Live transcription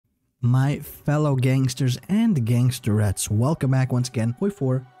My fellow gangsters and gangsterettes, welcome back once again.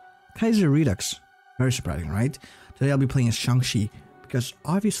 HOI4 Kaiserredux. Very surprising, right? Today I'll be playing as Shang-Chi because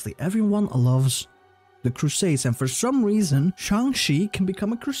obviously everyone loves the Crusades, and for some reason Shang-Chi can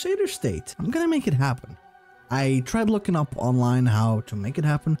become a Crusader State. I'm gonna make it happen. I tried looking up online how to make it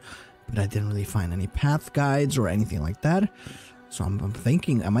happen, but I didn't really find any path guides or anything like that. So I'm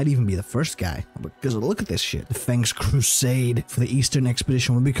thinking I might even be the first guy, because look at this shit. The Feng's crusade for the Eastern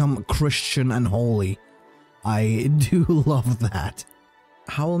Expedition will become Christian and holy. I do love that.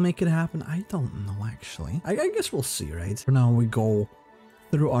 How we'll make it happen, I don't know actually. I guess we'll see, right? For now we go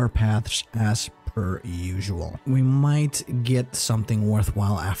through our paths as per usual. We might get something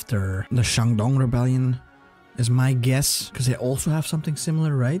worthwhile after the Shandong Rebellion, is my guess, because they also have something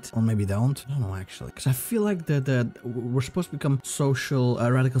similar, right? Or maybe don't. I don't know actually, because I feel like we're supposed to become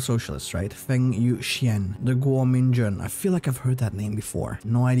radical socialists, right? Feng Yuxian, the Guominjun. I feel like I've heard that name before.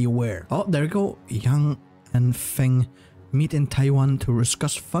 No idea where. Oh, there we go. Yang and Feng meet in Taiwan to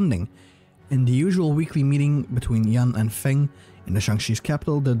discuss funding. In the usual weekly meeting between Yan and Feng in the Shang-Chi's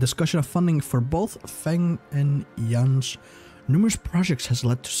capital, the discussion of funding for both Feng and Yan's numerous projects has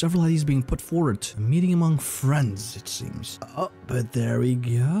led to several ideas being put forward. A meeting among friends, it seems. Oh, but there we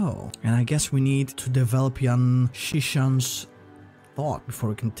go. And I guess we need to develop Yan Shishan's thought before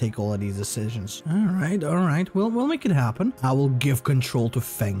we can take all of these decisions. Alright. We'll make it happen. I will give control to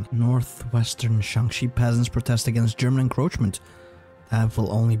Feng. Northwestern Shang-Chi peasants protest against German encroachment. That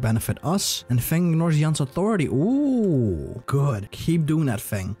will only benefit us. And Feng ignores Yan's authority. Ooh, good. Keep doing that,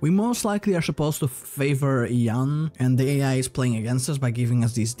 Feng. We most likely are supposed to favor Yan, and the AI is playing against us by giving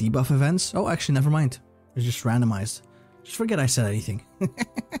us these debuff events. Oh, actually, never mind. It's just randomized. Just forget I said anything.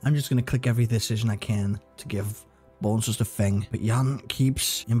 I'm just gonna click every decision I can to give bonuses to Feng. But Yan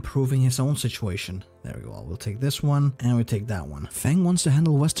keeps improving his own situation. There we go. We'll take this one and we take that one. Feng wants to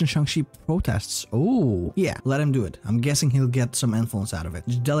handle Western Shang-Chi protests. Oh, yeah, let him do it. I'm guessing he'll get some influence out of it.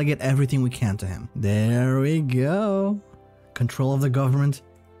 Just delegate everything we can to him. There we go. Control of the government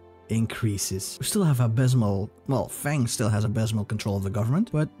increases. We still have abysmal, well, Feng still has abysmal control of the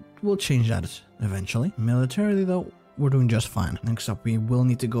government, but we'll change that eventually. Militarily though, we're doing just fine. Next up, we will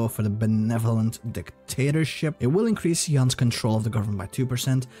need to go for the benevolent dictatorship. It will increase Yan's control of the government by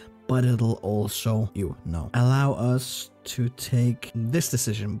 2%, but it'll also, allow us to take this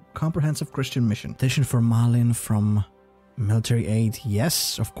decision. Comprehensive Christian mission. Petition for Malin from military aid.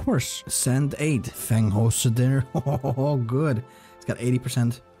 Yes, of course. Send aid. Feng hosts a dinner. Oh, good. It's got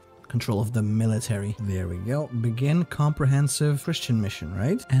 80% control of the military. There we go. Begin comprehensive Christian mission,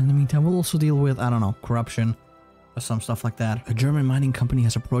 right? And in the meantime, we'll also deal with, I don't know, corruption, or some stuff like that. A German mining company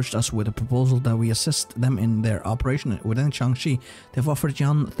has approached us with a proposal that we assist them in their operation within Shang-Chi. They've offered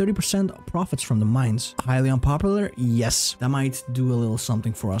Yan 30% profits from the mines. Highly unpopular? Yes. That might do a little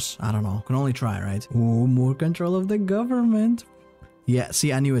something for us. I don't know. Can only try, right? Ooh, more control of the government. Yeah,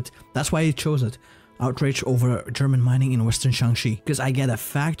 see, I knew it. That's why I chose it. Outrage over German mining in Western Shang-Chi, because I get a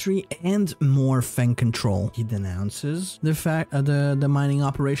factory and more Feng control. He denounces the mining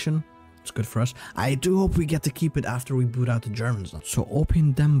operation. It's good for us. I do hope we get to keep it after we boot out the Germans though. So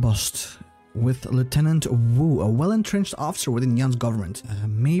open Dembost with Lieutenant Wu, a well-entrenched officer within Yan's government.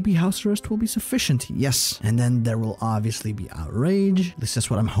 Maybe house arrest will be sufficient. Yes. And then there will obviously be outrage. This is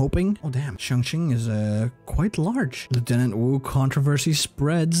what I'm hoping. Oh damn, Shang-Chi is quite large. Lieutenant Wu controversy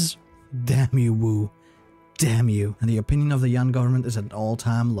spreads. Damn you, Wu. Damn you. And the opinion of the Yan government is at an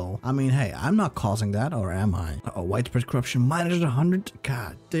all-time low. I mean, hey, I'm not causing that, or am I? Widespread corruption minus 100?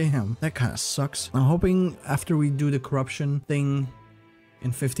 God damn, that kind of sucks. I'm hoping after we do the corruption thing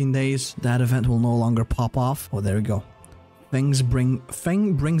in 15 days, that event will no longer pop off. Oh, there we go.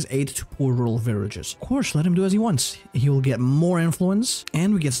 Feng brings aid to poor rural villages. Of course, let him do as he wants. He will get more influence,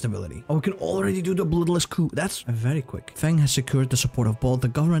 and we get stability. Oh, we can already do the bloodless coup. That's very quick. Feng has secured the support of both the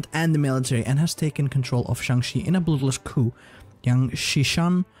government and the military, and has taken control of Shang-Chi in a bloodless coup. Yang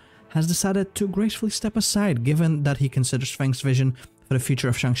Shishan has decided to gracefully step aside, given that he considers Feng's vision for the future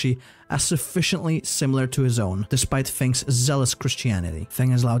of Shang-Chi as sufficiently similar to his own, despite Feng's zealous Christianity.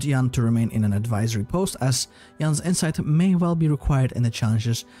 Feng has allowed Yan to remain in an advisory post, as Yan's insight may well be required in the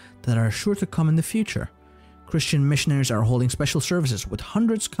challenges that are sure to come in the future. Christian missionaries are holding special services, with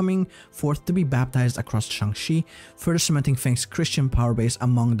hundreds coming forth to be baptized across Shang-Chi, further cementing Feng's Christian power base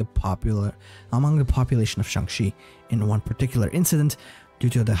among the population of Shang-Chi. In one particular incident, due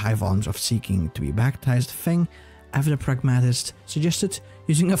to the high volumes of seeking to be baptized, Feng, ever the pragmatist, suggested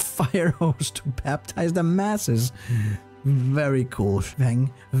using a fire hose to baptize the masses. Very cool,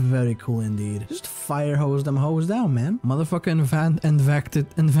 Feng. Very cool indeed. Just fire hose them hoes down, man. Motherfucker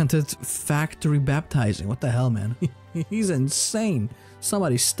invented factory baptizing. What the hell, man? He's insane.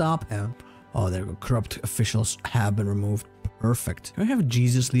 Somebody stop him. Oh, there we go. Corrupt officials have been removed. Perfect. Do I have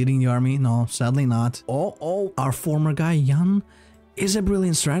Jesus leading the army? No, sadly not. Oh, our former guy, Jan, is a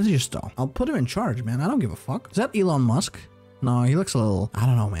brilliant strategist though. I'll put him in charge, man. I don't give a fuck. Is that Elon Musk? No, he looks a little... I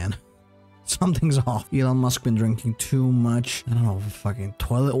don't know, man. Something's off. Elon Musk been drinking too much. I don't know, fucking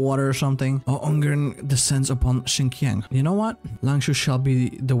toilet water or something. Oh, Ungarn descends upon Xinjiang. You know what? Langshu shall be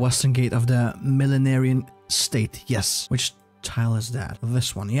the western gate of the millenarian state. Yes. Which tile is that?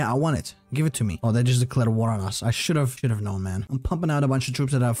 This one. Yeah, I want it. Give it to me. Oh, they just declared war on us. I should have known, man. I'm pumping out a bunch of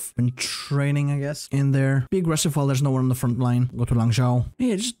troops that I've been training, I guess, in there. Be aggressive while there's no one on the front line. Go to Langzhou.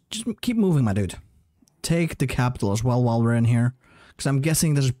 Yeah, just keep moving, my dude. Take the capital as well while we're in here. Because I'm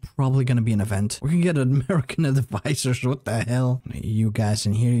guessing there's probably going to be an event. We can get American advisors. What the hell? You guys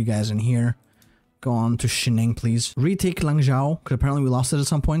in here, you guys in here. Go on to Xining, please. Retake Langzhou, because apparently we lost it at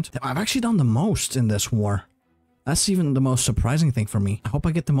some point. I've actually done the most in this war. That's even the most surprising thing for me. I hope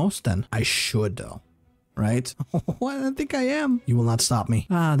I get the most then. I should, though. Right? I think I am. You will not stop me.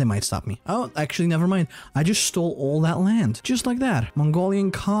 Ah, they might stop me. Oh, actually, never mind. I just stole all that land. Just like that.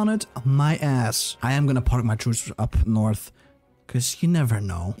 Mongolian Khanate, my ass. I am going to park my troops up north. Because you never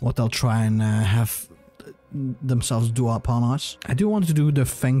know what they'll try and have themselves do upon us. I do want to do the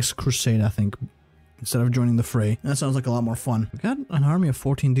Feng's Crusade, I think, instead of joining the fray. That sounds like a lot more fun. We got an army of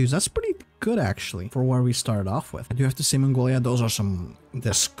 14 dudes. That's pretty good, actually, for where we started off with. I do have to say, Mongolia, those are some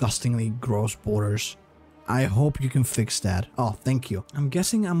disgustingly gross borders. I hope you can fix that. Oh, thank you. I'm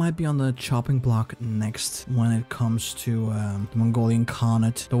guessing I might be on the chopping block next when it comes to the Mongolian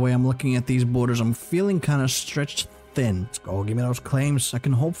Khanate. The way I'm looking at these borders, I'm feeling kind of stretched thin. Let's go, give me those claims. I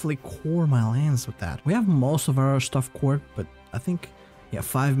can hopefully core my lands with that. We have most of our stuff cored, but I think, yeah,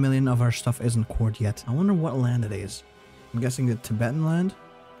 5 million of our stuff isn't cored yet. I wonder what land it is. I'm guessing the Tibetan land?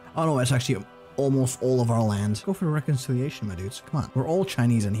 Oh no, it's actually almost all of our land. Go for reconciliation, my dudes. Come on. We're all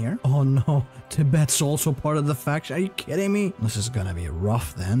Chinese in here. Oh no, Tibet's also part of the faction. Are you kidding me? This is gonna be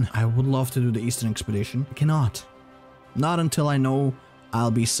rough then. I would love to do the Eastern Expedition. I cannot. Not until I know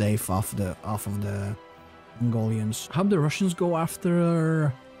I'll be safe off of the Mongolians. Hope the Russians go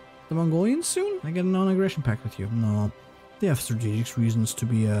after the Mongolians soon? I get a non-aggression pact with you. No. They have strategic reasons to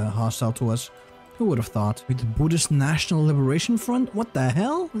be hostile to us. Who would have thought? With the Buddhist National Liberation Front? What the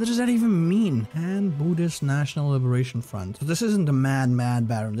hell? What does that even mean? And Buddhist National Liberation Front. So this isn't the mad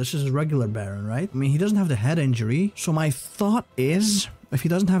Baron. This is a regular Baron, right? I mean, he doesn't have the head injury. So my thought is, if he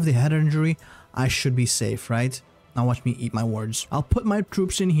doesn't have the head injury, I should be safe, right? Now watch me eat my words. I'll put my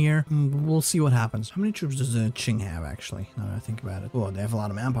troops in here. We'll see what happens. How many troops does the Qing have, actually? Now that I think about it. Oh, they have a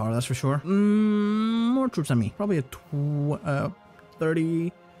lot of manpower, that's for sure. More troops than me. Probably a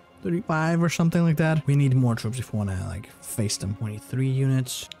 30, 35 or something like that. We need more troops if we want to, like, face them. 23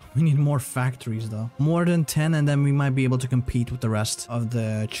 units. We need more factories, though. More than 10, and then we might be able to compete with the rest of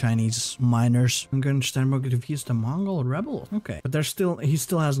the Chinese miners. Sternberg defeats the Mongol rebels. Okay, but he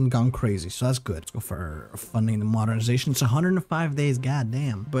still hasn't gone crazy, so that's good. Let's go for funding the modernization. It's 105 days,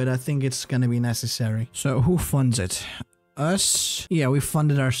 goddamn. But I think it's gonna be necessary. So who funds it? Us? Yeah, we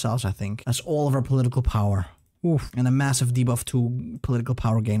funded ourselves, I think. That's all of our political power. Oof. And a massive debuff to political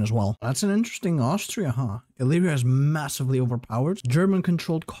power gain as well. That's an interesting Austria, huh? Illyria is massively overpowered.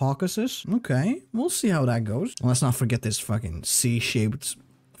 German-controlled Caucasus. Okay, we'll see how that goes. And let's not forget this fucking C-shaped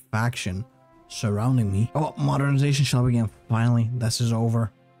faction surrounding me. Oh, modernization shall begin. Finally, this is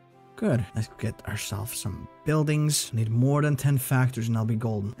over. Good. Let's get ourselves some buildings. Need more than 10 factories and I'll be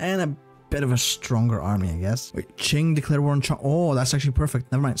golden. And a bit of a stronger army, I guess. Wait, Qing declared war on China. Oh, that's actually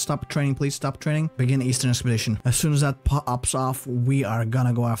perfect. Never mind. Stop training, please. Stop training. Begin Eastern Expedition. As soon as that pops off, we are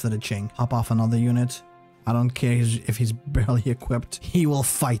gonna go after the Qing. Hop off another unit. I don't care if he's barely equipped. He will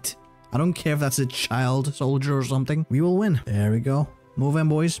fight. I don't care if that's a child soldier or something. We will win. There we go. Move in,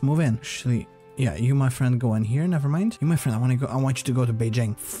 boys. Move in. Actually, yeah, you, my friend, go in here. Never mind. You, my friend, I want you to go to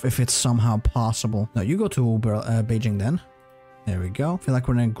Beijing if it's somehow possible. No, you go to Beijing then. There we go. I feel like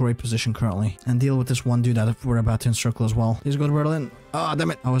we're in a great position currently. And deal with this one dude that we're about to encircle as well. Please go to Berlin. Ah,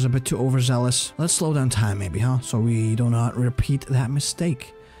 damn it. I was a bit too overzealous. Let's slow down time maybe, huh? So we do not repeat that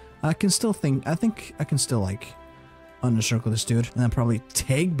mistake. I think I can still, like, uncircle this dude. And then probably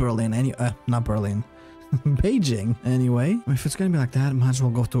take Berlin not Berlin. Beijing, anyway. If it's gonna be like that, might as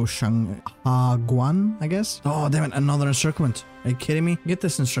well go to Shanghaguan, I guess. Oh, damn it, another encirclement. Are you kidding me? Get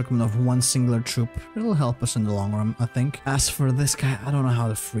this encirclement of one singular troop. It'll help us in the long run, I think. As for this guy, I don't know how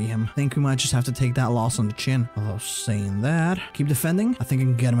to free him. I think we might just have to take that loss on the chin. Although saying that, keep defending. I think I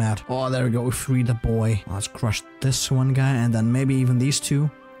can get him out. Oh, there we go. We freed the boy. Let's crush this one guy and then maybe even these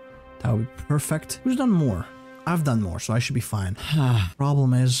two. That would be perfect. Who's done more? I've done more, so I should be fine.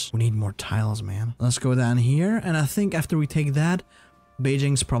 Problem is, we need more tiles, man. Let's go down here, and I think after we take that,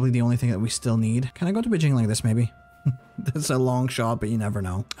 Beijing's probably the only thing that we still need. Can I go to Beijing like this, maybe? That's a long shot, but you never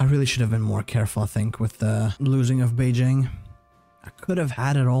know. I really should have been more careful, I think, with the losing of Beijing. I could have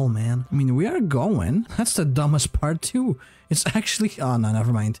had it all, man. I mean, we are going. That's the dumbest part, too. It's actually... Oh, no,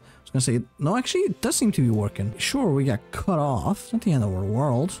 never mind. I was gonna say... No, actually, it does seem to be working. Sure, we got cut off. It's not the end of the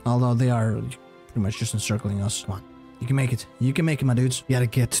world. Although they are pretty much just encircling us. Come on. You can make it. You can make it, my dudes. You gotta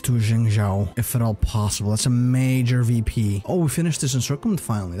get to Jingzhou, if at all possible. That's a major VP. Oh, we finished this encirclement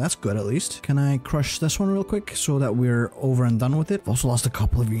finally. That's good, at least. Can I crush this one real quick so that we're over and done with it? Also lost a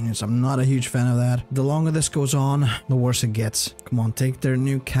couple of units. I'm not a huge fan of that. The longer this goes on, the worse it gets. Come on, take their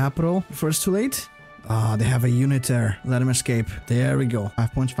new capital before it's too late. Ah, they have a unit there. Let him escape. There we go.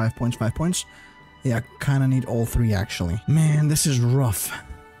 5 points, 5 points, 5 points. Yeah, kind of need all 3, actually. Man, this is rough.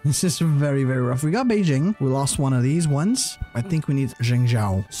 This is very, very rough. We got Beijing. We lost one of these ones. I think we need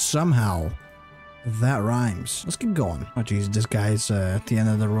Jingzhou. Somehow. That rhymes. Let's keep going. Oh, jeez. This guy's at the end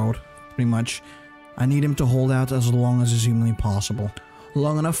of the road. Pretty much. I need him to hold out as long as is humanly possible.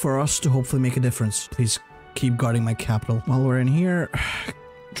 Long enough for us to hopefully make a difference. Please keep guarding my capital. While we're in here,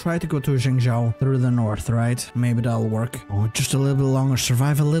 try to go to Jingzhou through the north, right? Maybe that'll work. Oh, just a little bit longer.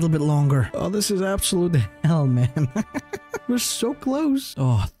 Survive a little bit longer. Oh, this is absolute hell, man. We're so close.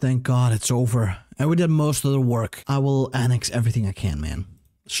 Oh, thank God it's over. And we did most of the work. I will annex everything I can, man.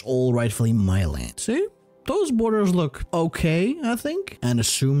 It's all rightfully my land. See? Those borders look okay, I think. And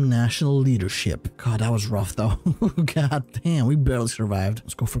assume national leadership. God, that was rough, though. God damn, we barely survived.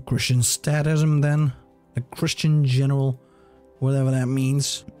 Let's go for Christian statism, then. A Christian general. Whatever that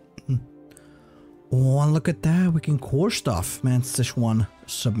means. Oh, and look at that. We can core stuff. Man, Sichuan,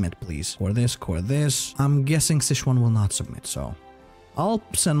 submit, please. Core this, core this. I'm guessing Sichuan will not submit, so... I'll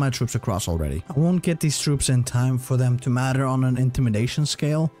send my troops across already. I won't get these troops in time for them to matter on an intimidation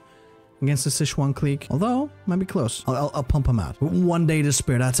scale against the Sichuan clique. Although, might be close. I'll pump them out. 1 day to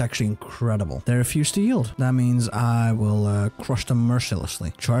spare. That's actually incredible. They refuse to yield. That means I will crush them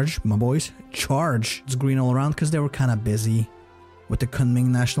mercilessly. Charge, my boys. Charge. It's green all around because they were kind of busy with the Kunming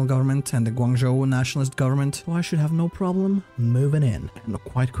national government and the Guangzhou nationalist government. So I should have no problem moving in. And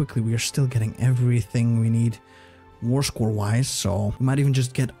quite quickly, we are still getting everything we need war score wise, so we might even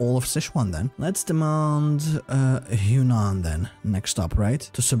just get all of Sichuan then. Let's demand Hunan then, next up, right?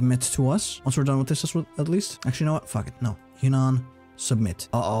 To submit to us. Once we're done with this at least. Actually, you know what? Fuck it. No. Hunan, submit.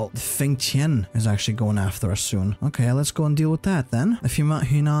 Uh-oh. Fengtian is actually going after us soon. Okay, let's go and deal with that then. If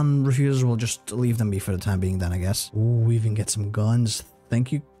Hunan refuses, we'll just leave them be for the time being then, I guess. Ooh, we even get some guns.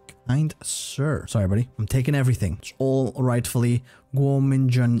 Thank you, kind sir. Sorry, buddy. I'm taking everything. It's all rightfully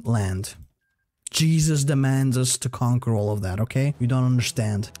Guominjun land. Jesus demands us to conquer all of that, okay? You don't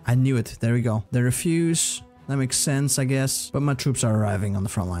understand. I knew it. There we go. They refuse. That makes sense, I guess. But my troops are arriving on the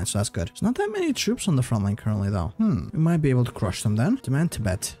front line, so that's good. There's not that many troops on the front line currently, though. We might be able to crush them then. Demand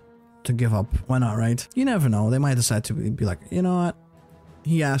Tibet to give up. Why not, right? You never know. They might decide to be like, you know what?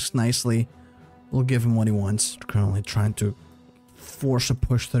 He asked nicely. We'll give him what he wants. Currently trying to force a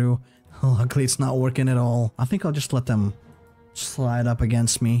push through. Luckily, it's not working at all. I think I'll just let them slide up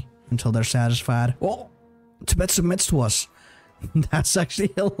against me until they're satisfied. Oh, Tibet submits to us. That's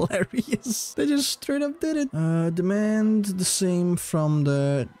actually hilarious. They just straight up did it. Demand the same from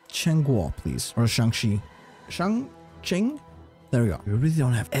the Chengguo, please. Or Shaanxi. Shangqing? There we go. We really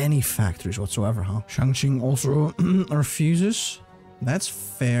don't have any factories whatsoever, huh? Shangqing also refuses. That's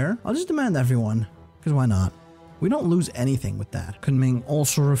fair. I'll just demand everyone. Because why not? We don't lose anything with that. Kunming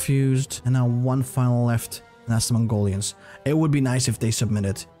also refused. And now one final left. And that's the Mongolians. It would be nice if they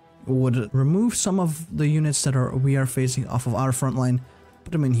submitted. Would remove some of the units that we are facing off of our front line,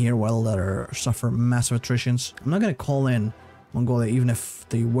 put them in here while they suffer massive attritions. I'm not gonna call in Mongolia even if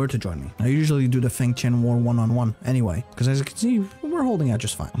they were to join me. I usually do the Fengtian war one-on-one anyway, because as you can see, we're holding out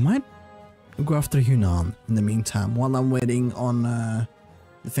just fine. I might go after Hunan in the meantime while I'm waiting on the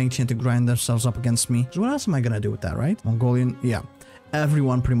Fengtian to grind themselves up against me. So what else am I gonna do with that, right? Mongolian, yeah.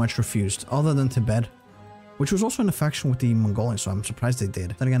 Everyone pretty much refused, other than Tibet, which was also in a faction with the Mongolians, so I'm surprised they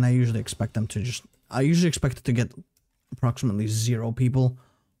did. Then again, I usually expect them to I usually expect it to get approximately 0 people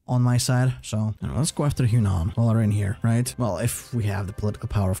on my side, so let's go after Hunan while they're in here, right? Well, if we have the political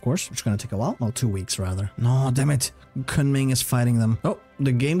power, of course, which is gonna take a while. Well, 2 weeks, rather. No, damn it. Kunming is fighting them. Oh,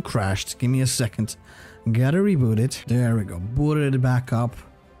 the game crashed. Give me a second. Gotta reboot it. There we go. Booted it back up.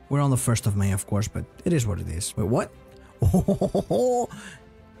 We're on the 1st of May, of course, but it is what it is. Wait, what? Oh,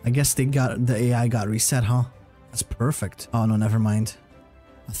 I guess the AI got reset, huh? That's perfect. Oh, no, never mind.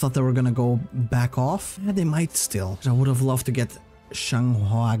 I thought they were gonna go back off. Yeah, they might still. I would have loved to get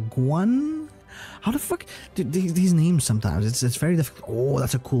Shanghuaguan How the fuck do these names sometimes? It's very difficult. Oh,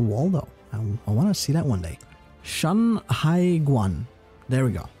 that's a cool wall though. I want to see that one day. Shun Hai Guan. There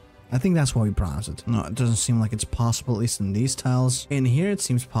we go. I think that's how we pronounce it. No, it doesn't seem like it's possible, at least in these tiles. In here, it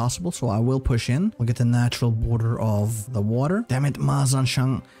seems possible, so I will push in. We'll get the natural border of the water. Damn it, Ma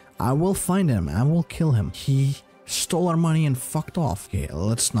Zanshang. I will find him. I will kill him. He stole our money and fucked off. Okay,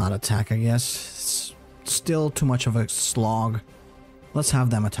 let's not attack, I guess. It's still too much of a slog. Let's have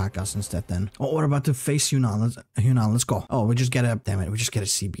them attack us instead then. Oh, we're about to face Yunnan. Let's go. Oh, we just get a... Damn it, we just get a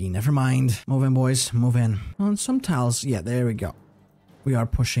CB. Never mind. Move in, boys. Move in. On some tiles, yeah, there we go. We are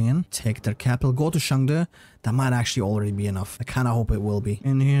pushing in. Take their capital. Go to Shangde. That might actually already be enough. I kind of hope it will be.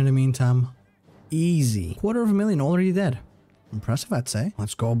 In here in the meantime, easy. 250,000 already dead. Impressive, I'd say.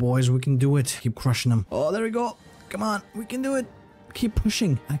 Let's go, boys. We can do it. Keep crushing them. Oh, there we go. Come on. We can do it. Keep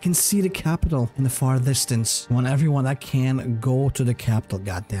pushing. I can see the capital in the far distance. I want everyone that can go to the capital.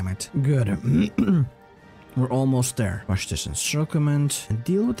 God damn it. Good. We're almost there. Rush this encirclement and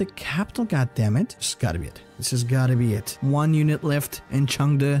deal with the capital. God damn it. This has got to be it. This has got to be it. 1 unit left in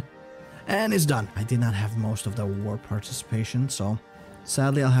Chengde and it's done. I did not have most of the war participation, so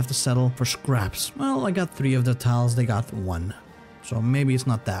sadly I'll have to settle for scraps. Well, I got 3 of the tiles. They got 1. So maybe it's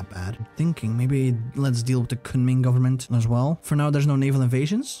not that bad. I'm thinking maybe let's deal with the Kunming government as well. For now, there's no naval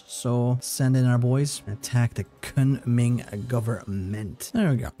invasions, so send in our boys and attack the Kunming government. There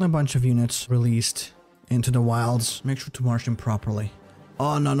we go. A bunch of units released into the wilds. Make sure to march them properly.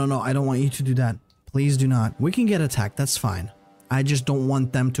 Oh, no. I don't want you to do that. Please do not. We can get attacked. That's fine. I just don't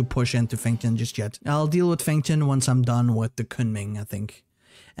want them to push into Fengtian just yet. I'll deal with Fengtian once I'm done with the Kunming, I think.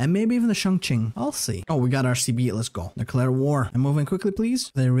 And maybe even the Shangqing. I'll see. Oh, we got our CB. Let's go. Declare war. I'm moving quickly,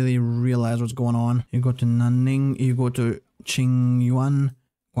 please. They really realize what's going on. You go to Nanning. You go to Qingyuan.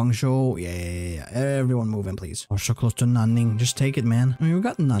 Guangzhou, yeah. Everyone move in, please. We're so close to Nanning. Just take it, man. I mean, we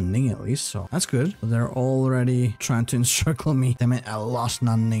got Nanning at least, so that's good. They're already trying to encircle me. Damn it, I lost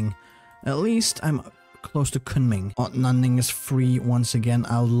Nanning. At least I'm close to Kunming. Oh, Nanning is free once again.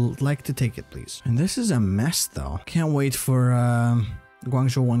 I'd like to take it, please. And this is a mess, though. Can't wait for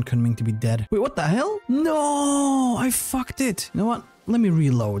Guangzhou 1 Kunming to be dead. Wait, what the hell? No, I fucked it. You know what? Let me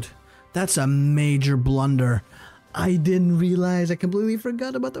reload. That's a major blunder. I didn't realize. I completely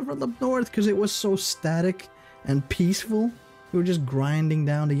forgot about the front up north because it was so static and peaceful. We were just grinding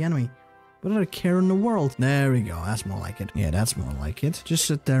down the enemy. Without a care in the world. There we go. That's more like it. Yeah, that's more like it. Just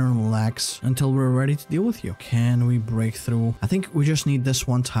sit there and relax until we're ready to deal with you. Can we break through? I think we just need this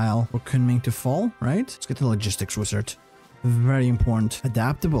one tile for Kunming to fall, right? Let's get the logistics wizard. Very important.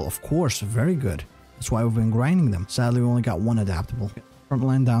 Adaptable, of course. Very good. That's why we've been grinding them. Sadly, we only got 1 adaptable.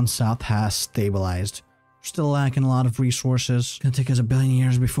 Frontline down south has stabilized. Still lacking a lot of resources. Gonna take us a billion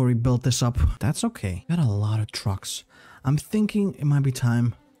years before we build this up. That's okay. Got a lot of trucks. I'm thinking it might be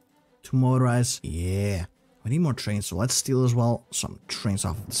time to motorize. Yeah. We need more trains, so let's steal as well some trains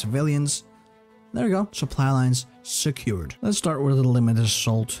off of the civilians. There we go. Supply lines secured. Let's start with a limited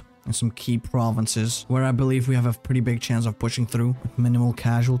assault in some key provinces where I believe we have a pretty big chance of pushing through with minimal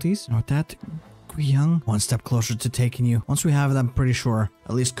casualties. And with that, Guiyang, 1 step closer to taking you. Once we have it, I'm pretty sure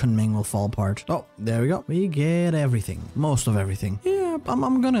at least Kunming will fall apart. Oh, there we go. We get everything. Most of everything. Yeah,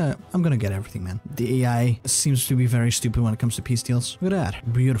 I'm gonna get everything, man. The AI seems to be very stupid when it comes to peace deals. Look at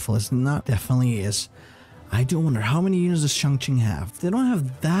that. Beautiful, isn't it? Not? Definitely is. I do wonder how many units does Shangqing have? If they don't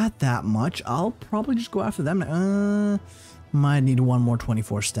have that much, I'll probably just go after them. Might need 1 more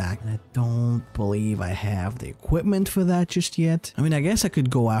 24 stack. I don't believe I have the equipment for that just yet. I mean, I guess I could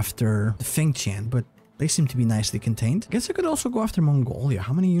go after the Fengtian, but they seem to be nicely contained. I guess I could also go after Mongolia.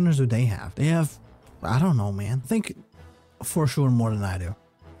 How many units do they have? They have, I don't know, man. I think for sure more than I do.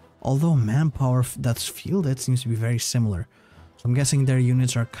 Although manpower that's fielded seems to be very similar. So I'm guessing their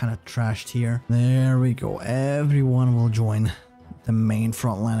units are kind of trashed here. There we go. Everyone will join the main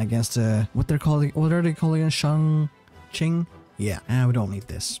front line against what are they calling it? Shangqing? Yeah, we don't need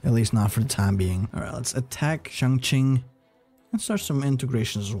this. At least not for the time being. Alright, let's attack Shangqing and start some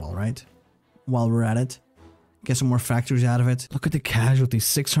integrations as well, right? While we're at it. Get some more factories out of it. Look at the casualties,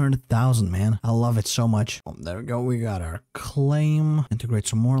 600,000, man. I love it so much. Oh, there we go. We got our claim. Integrate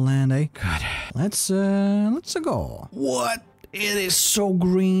some more land, eh? Good. Let's go. What? It is so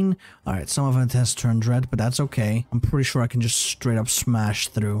green. Alright, some of it has turned red, but that's okay. I'm pretty sure I can just straight up smash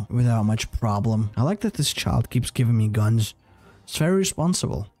through without much problem. I like that this child keeps giving me guns. It's very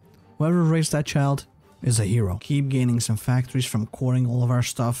responsible. Whoever raised that child is a hero. Keep gaining some factories from coring all of our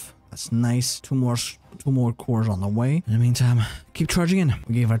stuff. That's nice. Two more cores on the way. In the meantime, keep charging in.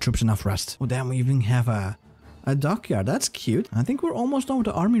 We gave our troops enough rest. Oh damn, we even have a dockyard. That's cute. I think we're almost done with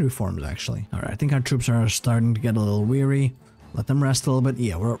the army reforms, actually. Alright, I think our troops are starting to get a little weary. Let them rest a little bit.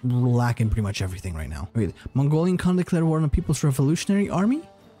 Yeah, we're lacking pretty much everything right now. Wait, Mongolian can't declare war on the People's Revolutionary Army?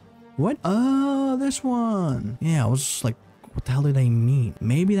 What? Oh, this one. Yeah, I was just like, what the hell do they mean?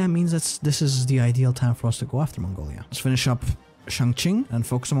 Maybe that means this is the ideal time for us to go after Mongolia. Let's finish up Shangqing and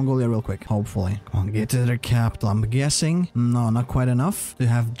focus on Mongolia real quick, hopefully. Come on, get to their capital. I'm guessing, no, not quite enough to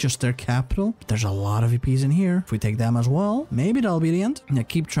have just their capital. But there's a lot of VPs in here. If we take them as well, maybe that'll be the end. Yeah,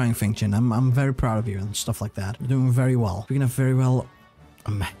 keep trying, Fengtian. I'm very proud of you and stuff like that. You're doing very well. Speaking of very well,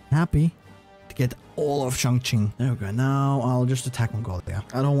 I'm happy to get all of Shangqing. There we go. Now I'll just attack Mongolia.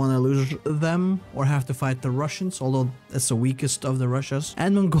 I don't want to lose them or have to fight the Russians, although it's the weakest of the Russias.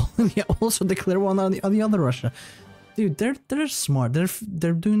 And Mongolia also declare one on the other Russia. Dude, they're smart.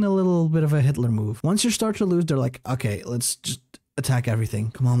 They're doing a little bit of a Hitler move. Once you start to lose, they're like, okay, let's just attack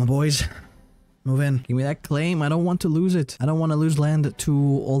everything. Come on, my boys. Move in. Give me that claim. I don't want to lose it. I don't want to lose land to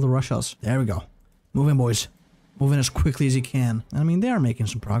all the Russias. There we go. Move in, boys. Move in as quickly as you can. I mean, they are making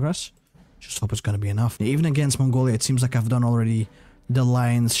some progress. Just hope it's going to be enough. Even against Mongolia, it seems like I've done already the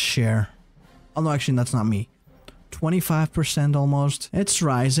lion's share. Oh, no, actually, that's not me. 25% almost. It's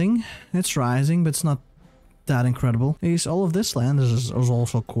rising. It's rising, but it's not that incredible. All of this land is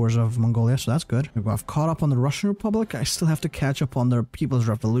also cores of Mongolia, so that's good. I've caught up on the Russian Republic. I still have to catch up on their People's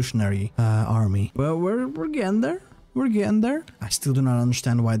Revolutionary Army. But we're getting there. We're getting there. I still do not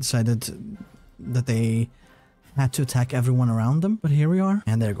understand why I decided that they had to attack everyone around them, but here we are.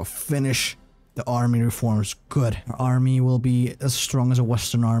 And there you go. Finish the army reforms. Good. Our army will be as strong as a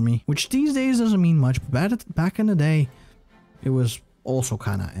Western army, which these days doesn't mean much, but back in the day, it was also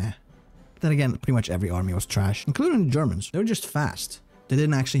kind of eh. Then again, pretty much every army was trash, including the Germans. They were just fast. They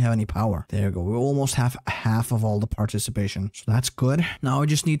didn't actually have any power. There you go. We almost have half of all the participation. So that's good. Now I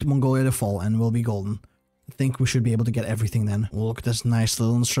just need Mongolia to fall and we'll be golden. I think we should be able to get everything then. Look at this nice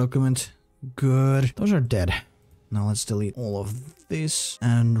little encirclement. Good. Those are dead. Now let's delete all of this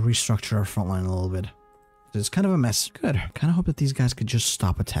and restructure our front line a little bit. It's kind of a mess. Good. Kind of hope that these guys could just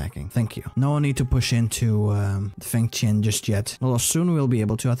stop attacking. Thank you. No need to push into Fengtian just yet. Although soon we'll be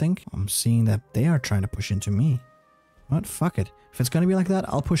able to, I think. I'm seeing that they are trying to push into me. What? Fuck it. If it's gonna be like that,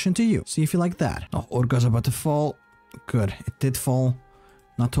 I'll push into you. See if you like that. Oh, Urga's about to fall. Good. It did fall.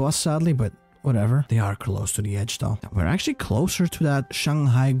 Not to us, sadly, but whatever. They are close to the edge, though. We're actually closer to that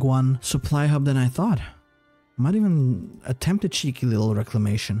Shanghai Guan supply hub than I thought. Might even attempt a cheeky little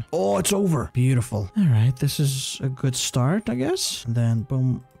reclamation. Oh, it's over. Beautiful. All right, this is a good start, I guess. And then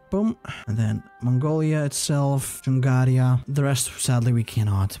boom, boom. And then Mongolia itself, Hungaria. The rest, sadly, we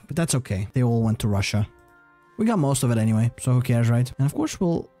cannot. But that's okay. They all went to Russia. We got most of it anyway, so who cares, right? And of course,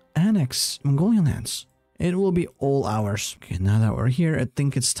 we'll annex Mongolian lands. It will be all ours. Okay, now that we're here, I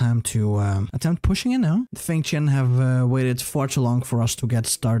think it's time to attempt pushing in now. The Fengtian have waited far too long for us to get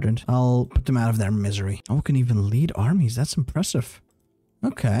started. I'll put them out of their misery. Oh, we can even lead armies. That's impressive.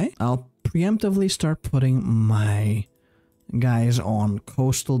 Okay. I'll preemptively start putting my guys on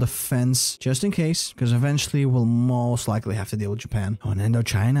coastal defense, just in case, because eventually we'll most likely have to deal with Japan. Oh, and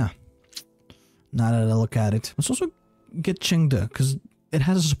Indochina. Now that I look at it. Let's also get Chengde, because it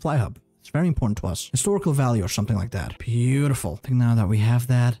has a supply hub. It's very important to us. Historical value or something like that. Beautiful. I think now that we have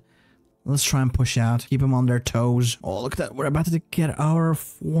that, let's try and push out. Keep them on their toes. Oh, look at that. We're about to get our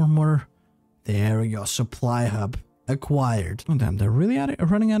former... There we go. Supply hub acquired. Oh, damn. They're really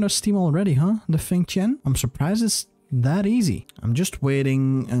running out of steam already, huh? The Fengtian? I'm surprised it's that easy. I'm just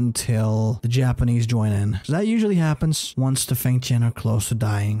waiting until the Japanese join in. So that usually happens once the Fengtian are close to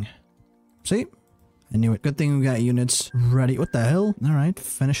dying. See? I knew it. Good thing we got units ready. What the hell? Alright,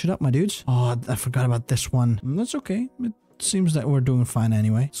 finish it up, my dudes. Oh, I forgot about this one. That's okay. It seems that we're doing fine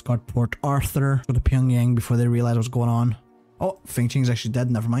anyway. Let's got Port Arthur. Go to Pyongyang before they realize what's going on. Oh, Fengtian's actually dead.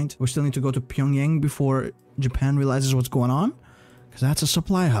 Never mind. We still need to go to Pyongyang before Japan realizes what's going on. Because that's a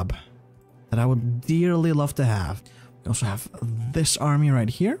supply hub that I would dearly love to have. We also have this army right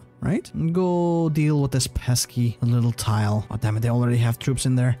here, right? And go deal with this pesky little tile. Oh, damn it. They already have troops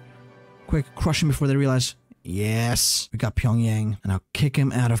in there. Quick, crush him before they realize, yes, we got Pyongyang, and I'll kick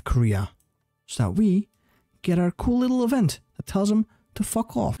him out of Korea so that we get our cool little event that tells him to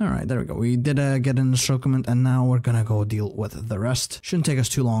fuck off. All right, there we go. We did get an encirclement, and now we're gonna go deal with the rest. Shouldn't take us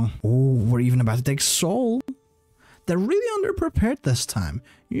too long. Oh, we're even about to take Seoul. They're really underprepared this time.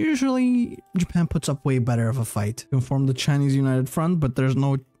 Usually, Japan puts up way better of a fight. You can form the Chinese United Front, but there's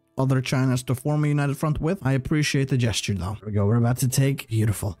no other Chinas to form a united front with. I appreciate the gesture, though. There we go. We're about to take...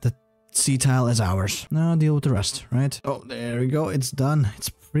 Beautiful. The sea tile is ours. Now deal with the rest, right? Oh, there we go. It's done. It's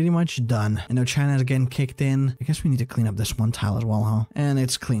pretty much done. I know China is again kicked in. I guess we need to clean up this one tile as well, huh? And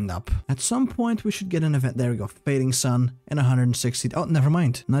it's cleaned up. At some point, we should get an event. There we go. Fading Sun in 160. Oh, never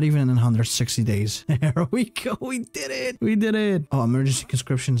mind. Not even in 160 days. There we go. We did it. We did it. Oh, emergency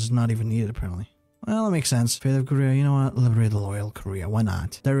conscriptions is not even needed, apparently. Well, that makes sense. Fate of Korea, you know what? Liberate the loyal Korea. Why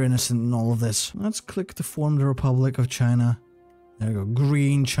not? They're innocent in all of this. Let's click to form the Republic of China. There we go.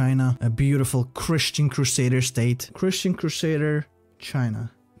 Green China. A beautiful Christian Crusader State. Christian Crusader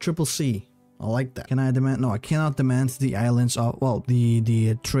China. Triple C. I like that. Can I demand? No, I cannot demand the islands of, well,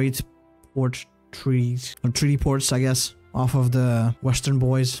 the trade port treaties, or treaty ports, I guess, off of the Western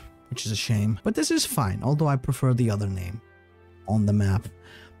boys, which is a shame. But this is fine, although I prefer the other name on the map.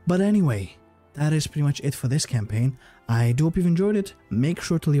 But anyway, that is pretty much it for this campaign. I do hope you've enjoyed it. Make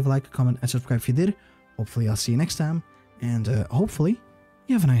sure to leave a like, a comment, and subscribe if you did. Hopefully I'll see you next time. And hopefully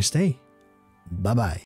you have a nice day. Bye-bye.